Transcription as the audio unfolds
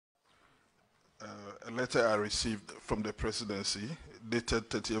a letter I received from the presidency dated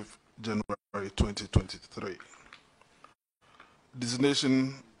 30th January 2023.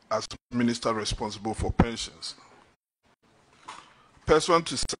 Designation as Minister responsible for pensions. Pursuant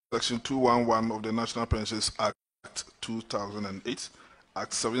to Section 211 of the National Pensions Act 2008,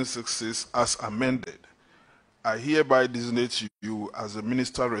 Act 766 as amended, I hereby designate you as the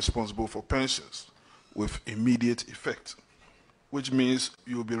Minister responsible for pensions with immediate effect, which means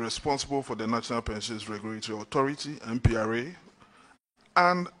you will be responsible for the National Pensions Regulatory Authority, NPRA,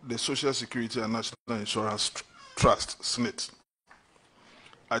 and the Social Security and National Insurance Trust, SNIT.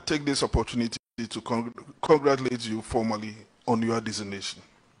 I take this opportunity to congratulate you formally on your designation.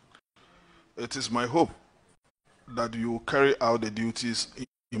 It is my hope that you will carry out the duties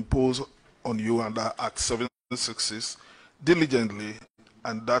imposed on you under Act 766 diligently,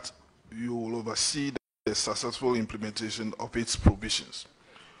 and that you will oversee the successful implementation of its provisions.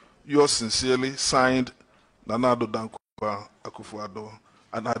 Yours sincerely, signed, Nana Akufo-Addo,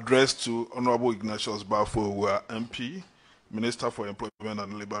 and addressed to Honorable Ignatius Baffour-Awuah, MP, Minister for Employment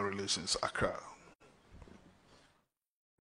and Labour Relations, Accra.